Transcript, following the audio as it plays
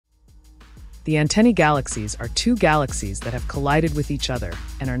The Antennae galaxies are two galaxies that have collided with each other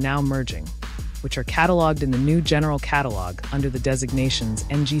and are now merging, which are catalogued in the new General Catalog under the designations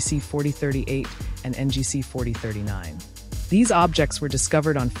NGC 4038 and NGC 4039. These objects were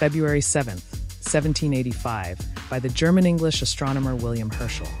discovered on February 7, 1785, by the German-English astronomer William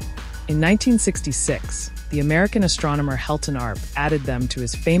Herschel. In 1966, the American astronomer Helton Arp added them to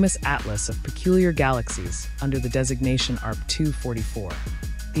his famous atlas of peculiar galaxies under the designation ARP 244.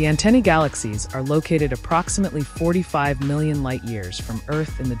 The Antennae galaxies are located approximately 45 million light-years from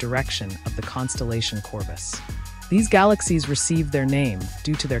Earth in the direction of the constellation Corvus. These galaxies received their name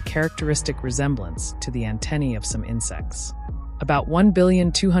due to their characteristic resemblance to the antennae of some insects. About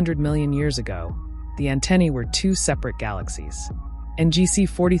 1,200,000,000 years ago, the Antennae were two separate galaxies. NGC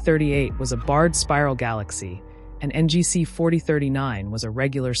 4038 was a barred spiral galaxy, and NGC 4039 was a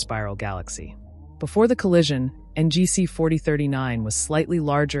regular spiral galaxy. Before the collision, NGC 4039 was slightly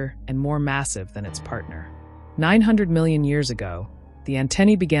larger and more massive than its partner. 900 million years ago, the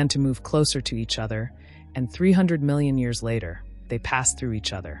antennae began to move closer to each other, and 300 million years later, they passed through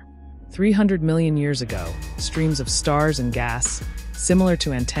each other. 300 million years ago, streams of stars and gas, similar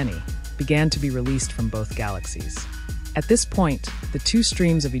to antennae, began to be released from both galaxies. At this point, the two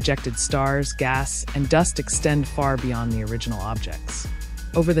streams of ejected stars, gas, and dust extend far beyond the original objects.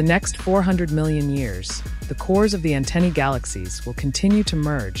 Over the next 400 million years, the cores of the Antennae galaxies will continue to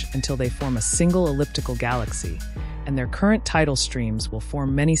merge until they form a single elliptical galaxy, and their current tidal streams will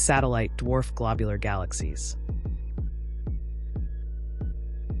form many satellite dwarf globular galaxies.